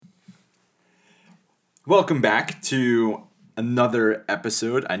Welcome back to another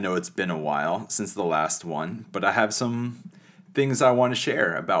episode. I know it's been a while since the last one, but I have some things I want to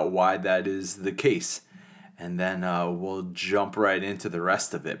share about why that is the case. And then we'll jump right into the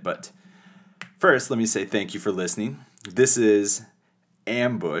rest of it. But first, let me say thank you for listening. This is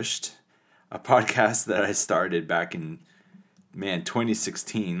Ambushed, a podcast that I started back in,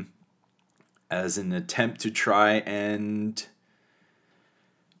 2016 as an attempt to try and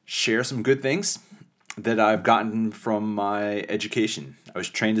share some good things that I've gotten from my education. I was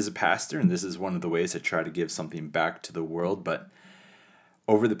trained as a pastor, and this is one of the ways I try to give something back to the world. But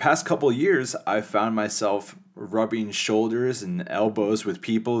over the past couple of years, I've found myself rubbing shoulders and elbows with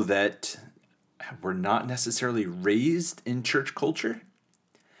people that were not necessarily raised in church culture,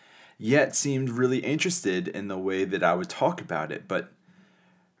 yet seemed really interested in the way that I would talk about it. But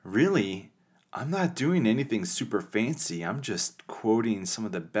really, I'm not doing anything super fancy. I'm just quoting some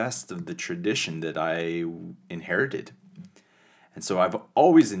of the best of the tradition that I inherited. And so I've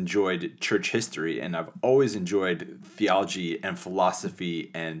always enjoyed church history, and I've always enjoyed theology and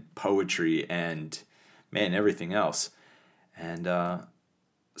philosophy and poetry and, everything else. And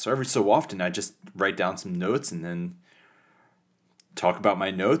so every so often I just write down some notes and then talk about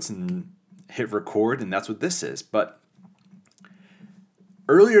my notes and hit record, and that's what this is. But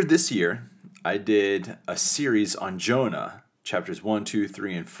earlier this year, I did a series on Jonah, chapters 1, 2,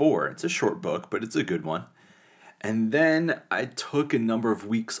 3, and 4. It's a short book, but it's a good one. And then I took a number of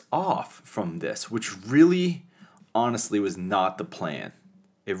weeks off from this, which really, honestly, was not the plan.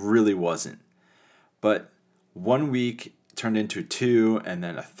 It really wasn't. But 1 week turned into two, and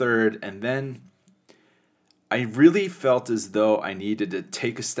then a third, and then I really felt as though I needed to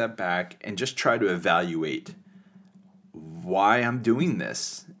take a step back and just try to evaluate why I'm doing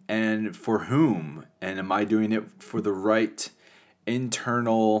this and for whom, and am I doing it for the right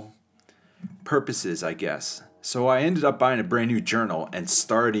internal purposes, I guess. So I ended up buying a brand new journal and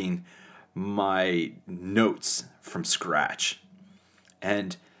starting my notes from scratch.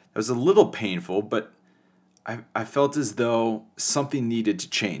 And it was a little painful, but I felt as though something needed to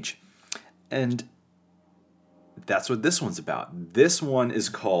change. And that's what this one's about. This one is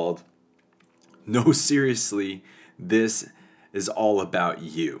called No, Seriously, This is All About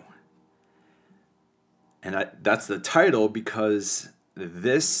You. And that's the title because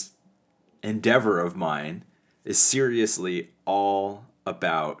this endeavor of mine is seriously all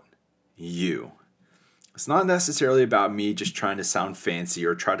about you. It's not necessarily about me just trying to sound fancy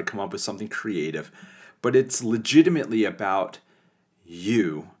or try to come up with something creative, but it's legitimately about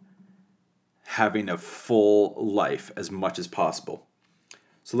you having a full life as much as possible.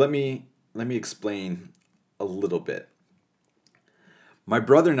 So let me explain a little bit. My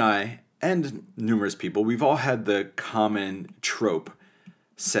brother and I, and numerous people, we've all had the common trope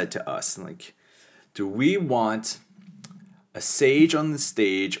said to us, like, do we want a sage on the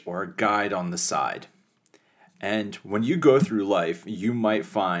stage or a guide on the side? And when you go through life, you might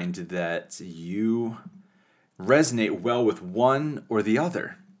find that you resonate well with one or the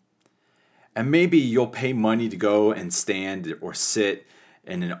other. And maybe you'll pay money to go and stand or sit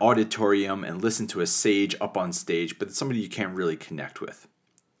in an auditorium and listen to a sage up on stage, but it's somebody you can't really connect with.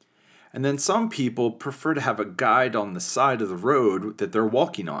 And then some people prefer to have a guide on the side of the road that they're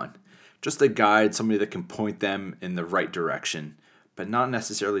walking on. Just a guide, somebody that can point them in the right direction, but not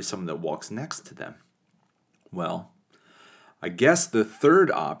necessarily someone that walks next to them. Well, I guess the third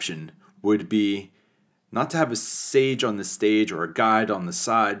option would be not to have a sage on the stage or a guide on the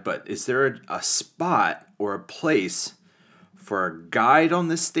side, but is there a spot or a place for a guide on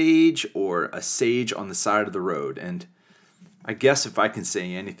the stage or a sage on the side of the road? And I guess if I can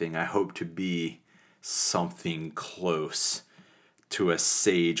say anything, I hope to be something close to a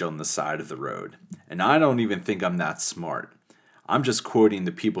sage on the side of the road. And I don't even think I'm that smart. I'm just quoting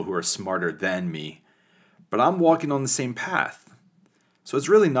the people who are smarter than me, but I'm walking on the same path. So it's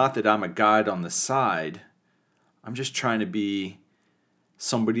really not that I'm a guide on the side. I'm just trying to be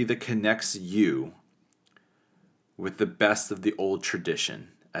somebody that connects you with the best of the old tradition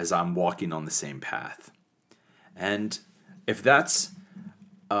as I'm walking on the same path. And if that's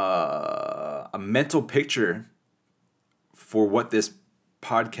a mental picture for what this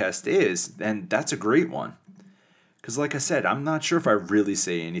podcast is, then that's a great one. Because like I said, I'm not sure if I really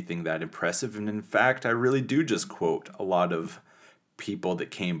say anything that impressive. And in fact, I really do just quote a lot of people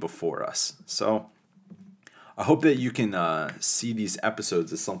that came before us. So I hope that you can see these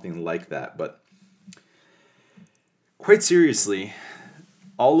episodes as something like that. But quite seriously,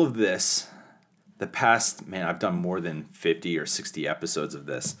 all of this, the past, I've done more than 50 or 60 episodes of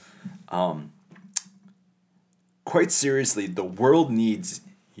this. Quite seriously, the world needs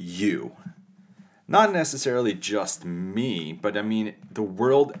you. not necessarily just me, but I mean, the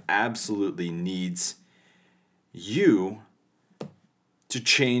world absolutely needs you to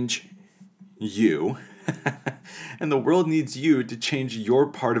change you. And the world needs you to change your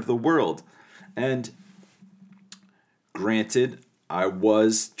part of the world. And granted, I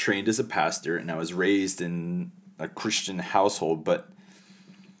was trained as a pastor and I was raised in a Christian household, but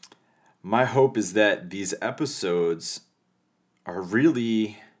my hope is that these episodes are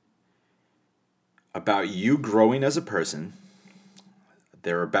really about you growing as a person.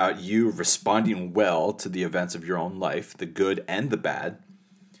 They're about you responding well to the events of your own life, the good and the bad.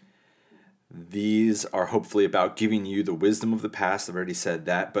 These are hopefully about giving you the wisdom of the past. I've already said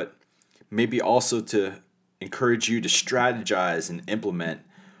that, but maybe also to encourage you to strategize and implement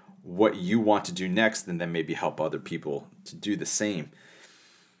what you want to do next, and then maybe help other people to do the same.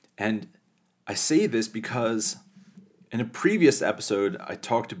 And I say this because in a previous episode, I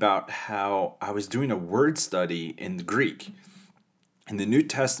talked about how I was doing a word study in the Greek. In the New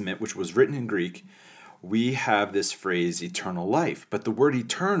Testament, which was written in Greek, we have this phrase, eternal life. But the word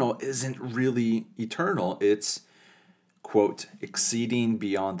eternal isn't really eternal. It's, quote, exceeding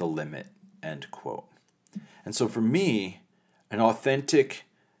beyond the limit, end quote. And so for me, an authentic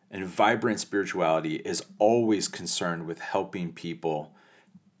and vibrant spirituality is always concerned with helping people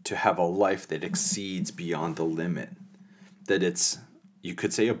to have a life that exceeds beyond the limit. That it's, you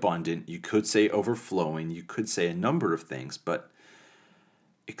could say abundant, you could say overflowing, you could say a number of things, but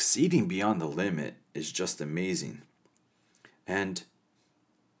exceeding beyond the limit is just amazing. And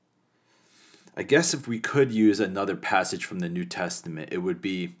I guess if we could use another passage from the New Testament, it would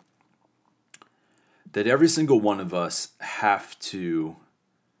be that every single one of us have to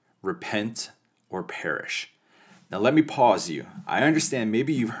repent or perish. Now let me pause you. I understand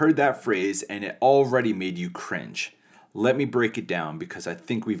maybe you've heard that phrase and it already made you cringe. Let me break it down because I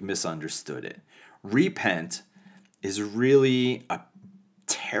think we've misunderstood it. Repent is really a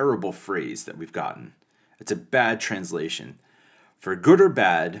terrible phrase that we've gotten. It's a bad translation. For good or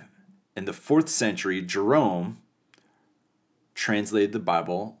bad, in the 4th century, Jerome translated the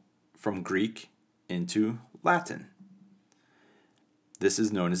Bible from Greek into Latin. This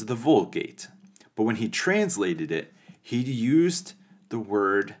is known as the Vulgate. But when he translated it, he used the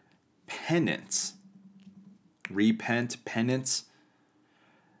word penance, repent, penance,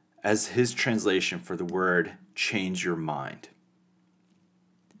 as his translation for the word change your mind.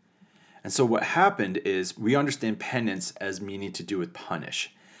 And so what happened is we understand penance as meaning to do with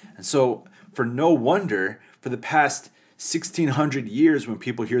punish. And so for no wonder, for the past 1600 years, when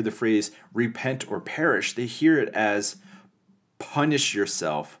people hear the phrase repent or perish, they hear it as punish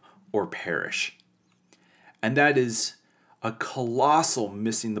yourself or perish. And that is a colossal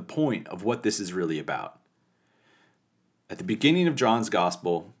missing the point of what this is really about. At the beginning of Matthew's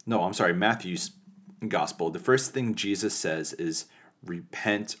gospel, the first thing Jesus says is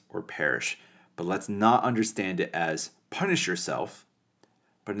repent or perish. But let's not understand it as punish yourself,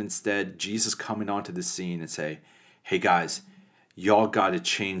 but instead Jesus coming onto the scene and say, hey guys, y'all got to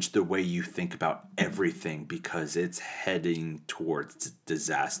change the way you think about everything because it's heading towards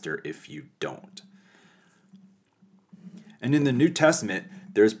disaster if you don't. And in the New Testament,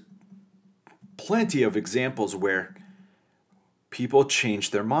 there's plenty of examples where people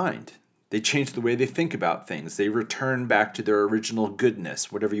change their mind. They change the way they think about things. They return back to their original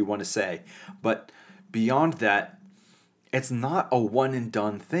goodness, whatever you want to say. But beyond that, it's not a one and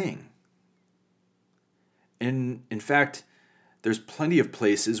done thing. In fact, there's plenty of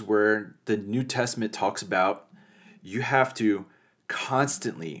places where the New Testament talks about you have to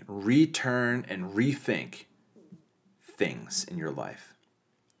constantly return and rethink things in your life.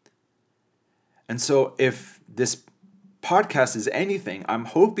 And so if this podcast is anything, I'm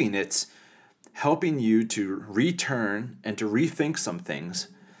hoping it's helping you to return and to rethink some things,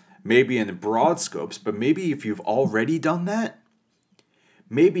 maybe in broad scopes, but maybe if you've already done that,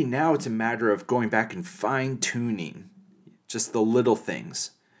 maybe now it's a matter of going back and fine-tuning just the little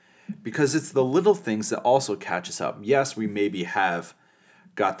things. Because it's the little things that also catch us up. Yes, we maybe have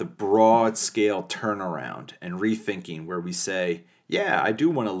got the broad scale turnaround and rethinking where we say, yeah, I do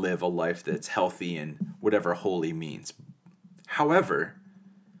want to live a life that's healthy and whatever holy means. However,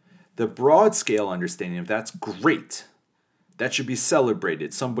 the broad scale understanding of that's great. That should be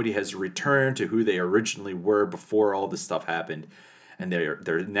celebrated. Somebody has returned to who they originally were before all this stuff happened, and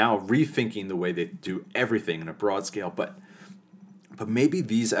they're now rethinking the way they do everything in a broad scale. But maybe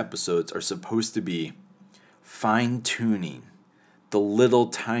these episodes are supposed to be fine-tuning the little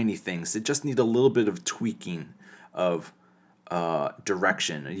tiny things that just need a little bit of tweaking of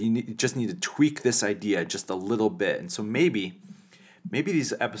direction. You just need to tweak this idea just a little bit. And so maybe maybe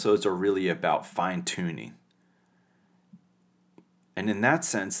these episodes are really about fine-tuning. And in that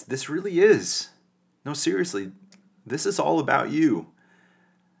sense, this really is. No, seriously, this is all about you.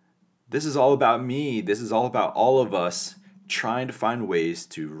 This is all about me. This is all about all of us trying to find ways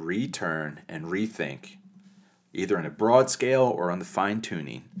to return and rethink, either on a broad scale or on the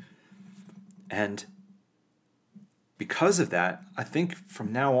fine-tuning. And because of that, I think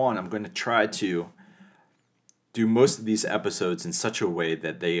from now on, I'm going to try to do most of these episodes in such a way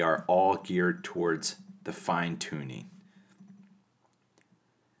that they are all geared towards the fine-tuning.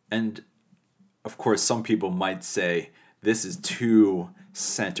 And of course, some people might say this is too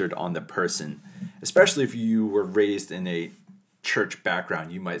centered on the person, especially if you were raised in a church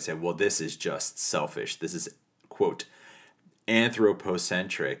background. You might say, well, this is just selfish. This is, quote,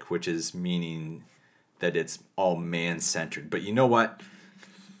 anthropocentric, which is meaning that it's all man-centered. But you know what?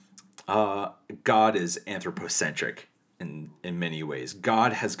 God is anthropocentric in many ways.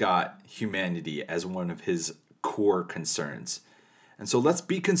 God has got humanity as one of his core concerns. And so let's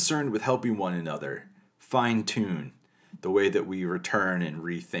be concerned with helping one another fine-tune the way that we return and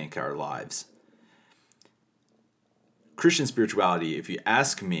rethink our lives. Christian spirituality, if you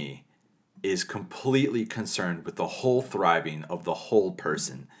ask me, is completely concerned with the whole thriving of the whole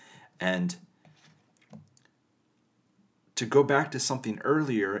person. And to go back to something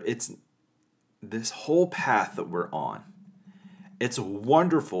earlier, it's this whole path that we're on. It's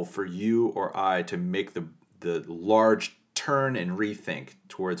wonderful for you or I to make the large turn and rethink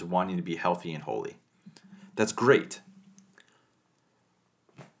towards wanting to be healthy and holy. That's great.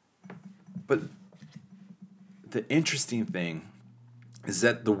 But the interesting thing is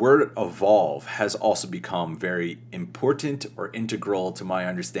that the word evolve has also become very important or integral to my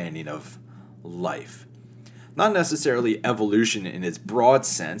understanding of life. Not necessarily evolution in its broad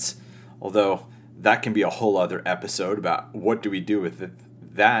sense, although that can be a whole other episode about what do we do with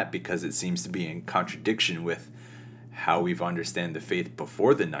that, because it seems to be in contradiction with how we've understood the faith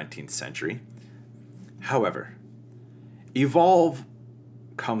before the 19th century. However, evolve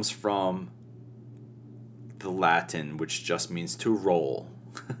comes from the Latin, which just means to roll.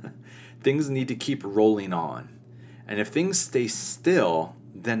 Things need to keep rolling on. And if things stay still,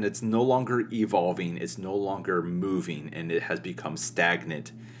 then it's no longer evolving, it's no longer moving, and it has become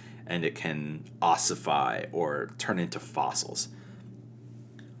stagnant, and it can ossify or turn into fossils.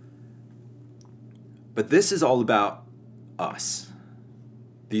 But this is all about us,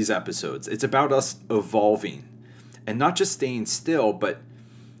 these episodes. It's about us evolving, and not just staying still, but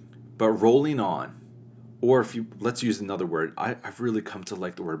rolling on. Or if you, let's use another word. I've really come to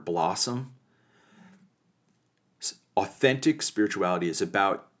like the word blossom. Authentic spirituality is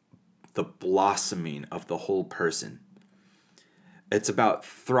about the blossoming of the whole person. It's about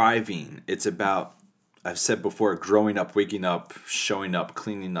thriving. It's about, I've said before, growing up, waking up, showing up,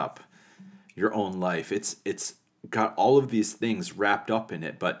 cleaning up your own life. It's got all of these things wrapped up in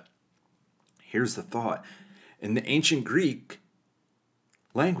it. But here's the thought. In the ancient Greek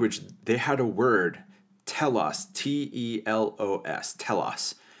language, they had a word, telos, T-E-L-O-S,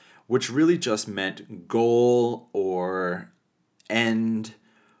 telos, which really just meant goal or end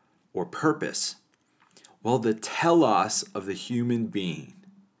or purpose. Well, the telos of the human being,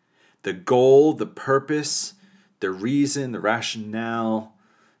 the goal, the purpose, the reason, the rationale.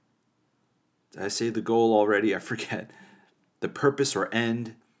 Did I say the goal already? I forget. The purpose or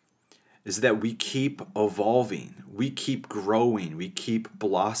end is that we keep evolving, we keep growing, we keep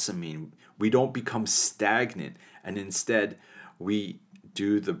blossoming. We don't become stagnant, and instead we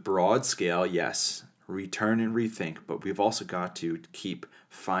do the broad scale, yes, return and rethink, but we've also got to keep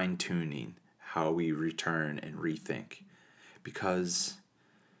fine-tuning how we return and rethink, because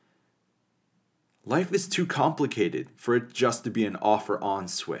life is too complicated for it just to be an off or on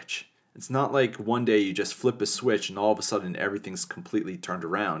switch. It's not like one day you just flip a switch and all of a sudden everything's completely turned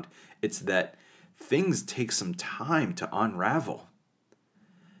around. It's that things take some time to unravel.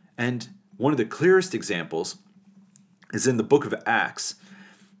 And one of the clearest examples is in the book of Acts.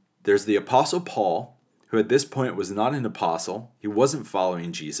 There's the Apostle Paul, who at this point was not an apostle. He wasn't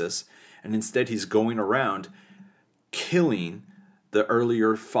following Jesus. And instead he's going around killing the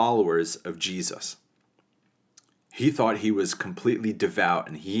earlier followers of Jesus. He thought he was completely devout,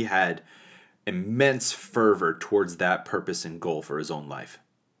 and he had immense fervor towards that purpose and goal for his own life.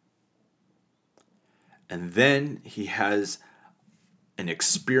 And then he has an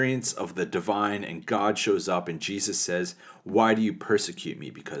experience of the divine, and God shows up, and Jesus says, "Why do you persecute me?"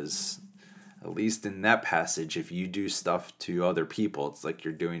 Because at least in that passage, if you do stuff to other people, it's like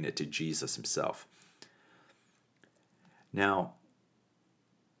you're doing it to Jesus himself. Now,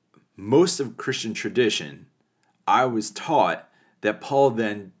 most of Christian tradition, I was taught that Paul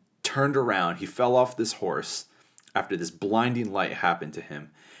then turned around. He fell off this horse after this blinding light happened to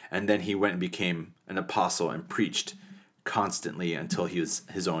him. And then he went and became an apostle and preached constantly until he was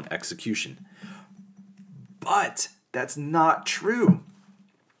his own execution. But that's not true.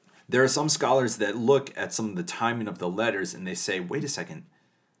 There are some scholars that look at some of the timing of the letters and they say, wait a second,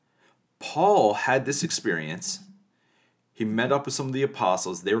 Paul had this experience. He met up with some of the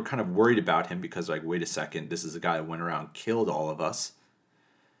apostles. They were kind of worried about him because, like, wait a second, this is the guy that went around, killed all of us.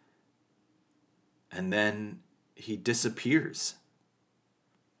 And then he disappears.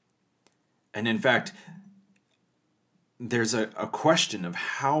 And in fact, there's a question of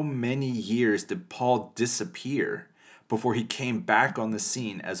how many years did Paul disappear before he came back on the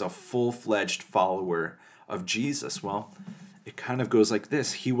scene as a full-fledged follower of Jesus? Well, it kind of goes like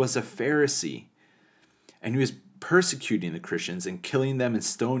this. He was a Pharisee, and he was persecuting the Christians and killing them and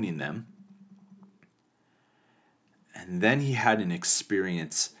stoning them. And then he had an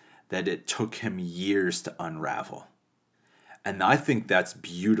experience that it took him years to unravel. And I think that's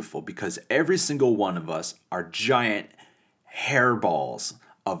beautiful because every single one of us are giant hairballs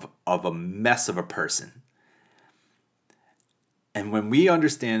of a mess of a person. And when we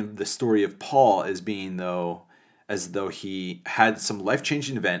understand the story of Paul as though he had some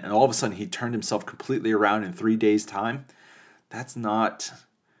life-changing event and all of a sudden he turned himself completely around in 3 days' time, that's not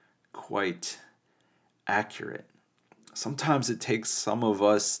quite accurate. Sometimes it takes some of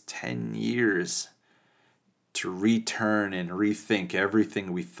us 10 years to return and rethink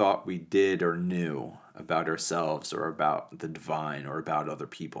everything we thought we did or knew about ourselves or about the divine or about other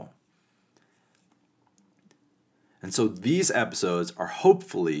people. And so these episodes are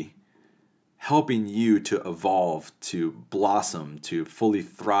hopefully helping you to evolve, to blossom, to fully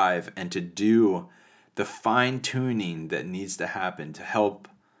thrive, and to do the fine-tuning that needs to happen to help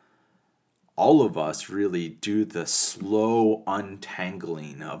all of us really do the slow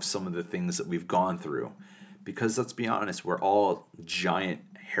untangling of some of the things that we've gone through. Because let's be honest, we're all giant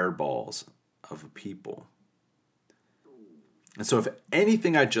hairballs of people. And so if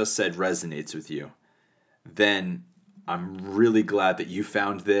anything I just said resonates with you, then I'm really glad that you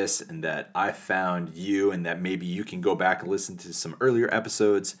found this and that I found you, and that maybe you can go back and listen to some earlier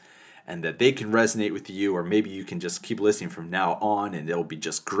episodes and that they can resonate with you, or maybe you can just keep listening from now on and it'll be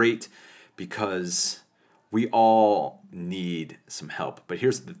just great, because we all need some help. But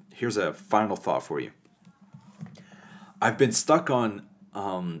here's a final thought for you. I've been stuck on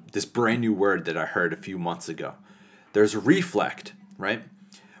this brand new word that I heard a few months ago. There's reflect, right?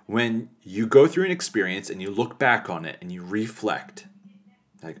 When you go through an experience and you look back on it and you reflect,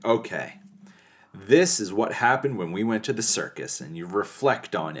 like, okay, this is what happened when we went to the circus, and you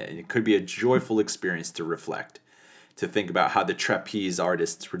reflect on it. And it could be a joyful experience to reflect, to think about how the trapeze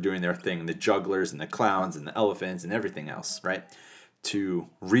artists were doing their thing, the jugglers and the clowns and the elephants and everything else, right? To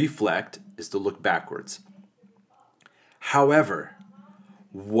reflect is to look backwards. However,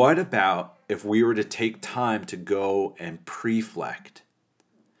 what about if we were to take time to go and preflect?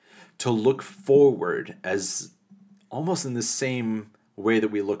 To look forward as almost in the same way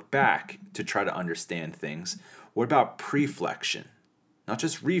that we look back to try to understand things. What about preflection? Not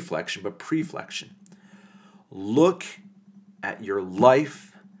just reflection, but preflection. Look at your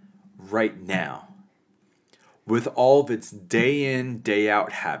life right now with all of its day in, day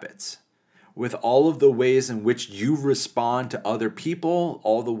out habits, with all of the ways in which you respond to other people,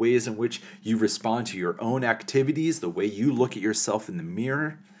 all the ways in which you respond to your own activities, the way you look at yourself in the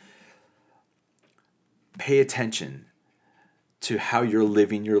mirror. Pay attention to how you're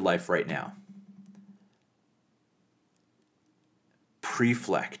living your life right now.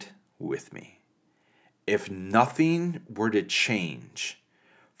 Preflect with me. If nothing were to change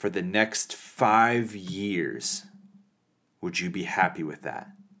for the next 5 years, would you be happy with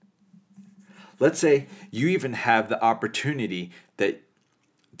that? Let's say you even have the opportunity that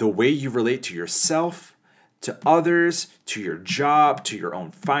the way you relate to yourself, to others, to your job, to your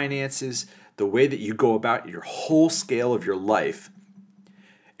own finances, the way that you go about your whole scale of your life,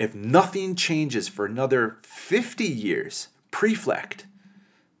 if nothing changes for another 50 years, preflect,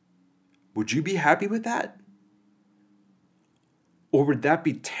 would you be happy with that? Or would that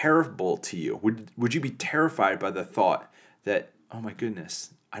be terrible to you? Would you be terrified by the thought that, oh my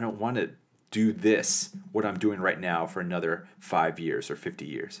goodness, I don't want to do this, what I'm doing right now, for another 5 years or 50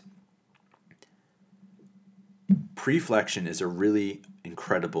 years? Preflection is a really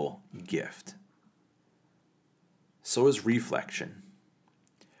incredible gift. So is reflection.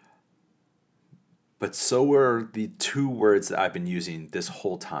 But so are the two words that I've been using this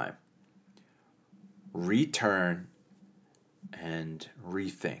whole time. Return and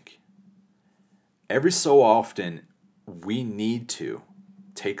rethink. Every so often, we need to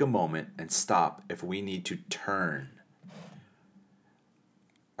take a moment and stop if we need to turn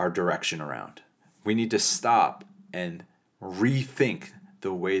our direction around. We need to stop and rethink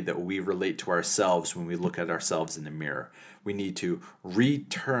the way that we relate to ourselves when we look at ourselves in the mirror. We need to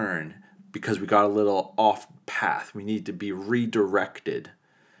return because we got a little off path. We need to be redirected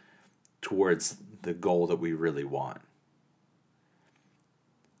towards the goal that we really want.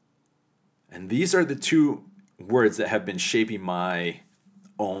 And these are the two words that have been shaping my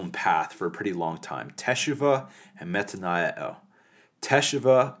own path for a pretty long time. Teshuvah and metana'el.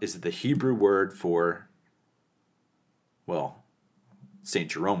 Teshuvah is the Hebrew word for, well,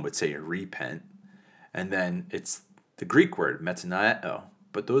 St. Jerome would say repent. And then it's the Greek word, metana'el.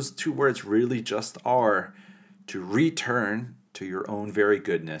 But those two words really just are to return to your own very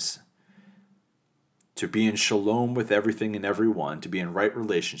goodness, to be in shalom with everything and everyone, to be in right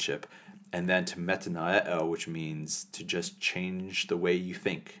relationship, and then to metana'el, which means to just change the way you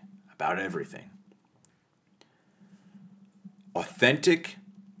think about everything. Authentic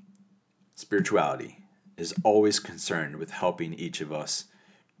spirituality is always concerned with helping each of us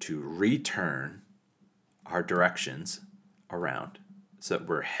to return our directions around so that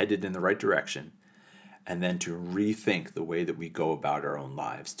we're headed in the right direction, and then to rethink the way that we go about our own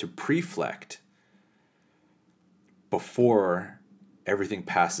lives, to preflect before everything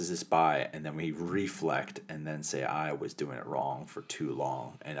passes us by, and then we reflect and then say, I was doing it wrong for too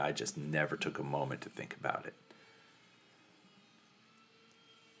long, and I just never took a moment to think about it.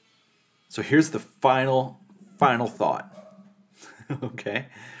 So here's the final thought. Okay?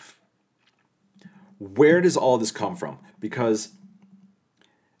 Where does all this come from? Because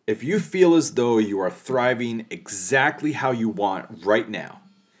if you feel as though you are thriving exactly how you want right now,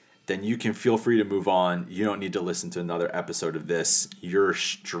 then you can feel free to move on. You don't need to listen to another episode of this. You're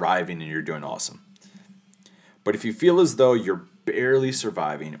striving and you're doing awesome. But if you feel as though you're barely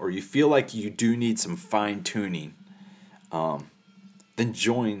surviving, or you feel like you do need some fine tuning, then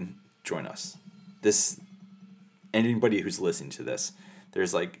join us. Anybody who's listening to this,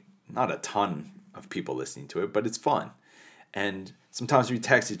 there's not a ton of people listening to it, but it's fun. And sometimes we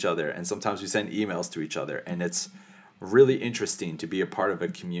text each other, and sometimes we send emails to each other, and it's really interesting to be a part of a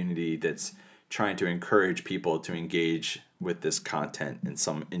community that's trying to encourage people to engage with this content in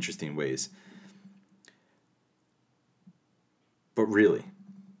some interesting ways. But really,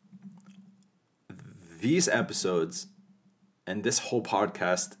 these episodes and this whole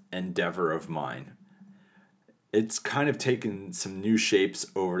podcast endeavor of mine, it's kind of taken some new shapes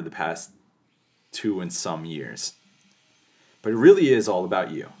over the past 2 and some years. But it really is all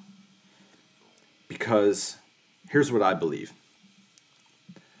about you. Because here's what I believe.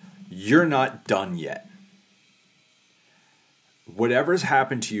 You're not done yet. Whatever's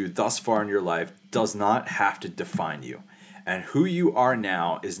happened to you thus far in your life does not have to define you. And who you are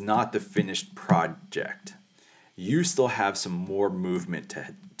now is not the finished project. You still have some more movement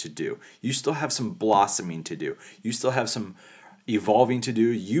to do. You still have some blossoming to do. You still have some evolving to do.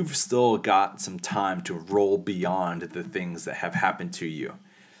 You've still got some time to roll beyond the things that have happened to you.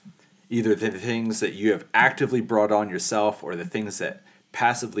 Either the things that you have actively brought on yourself or the things that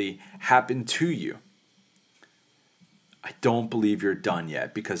passively happen to you. I don't believe you're done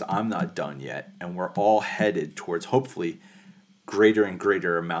yet, because I'm not done yet, and we're all headed towards hopefully greater and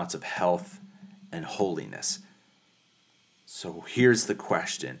greater amounts of health and holiness. So here's the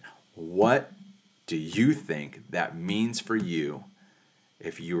question. What do you think that means for you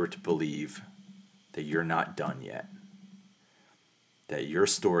if you were to believe that you're not done yet? That your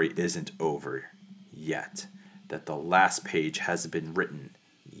story isn't over yet? That the last page hasn't been written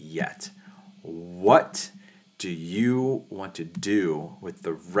yet? What do you want to do with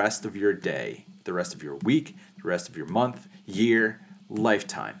the rest of your day, the rest of your week, the rest of your month, year,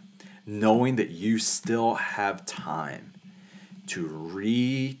 lifetime, knowing that you still have time to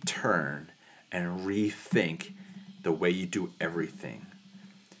return and rethink the way you do everything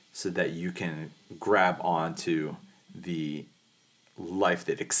so that you can grab onto the life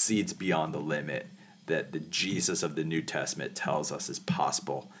that exceeds beyond the limit that the Jesus of the New Testament tells us is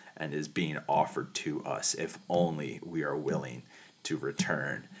possible and is being offered to us if only we are willing to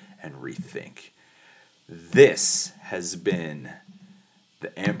return and rethink. This has been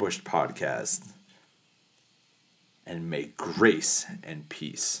the Ambushed Podcast, and may grace and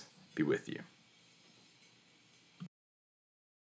peace be with you.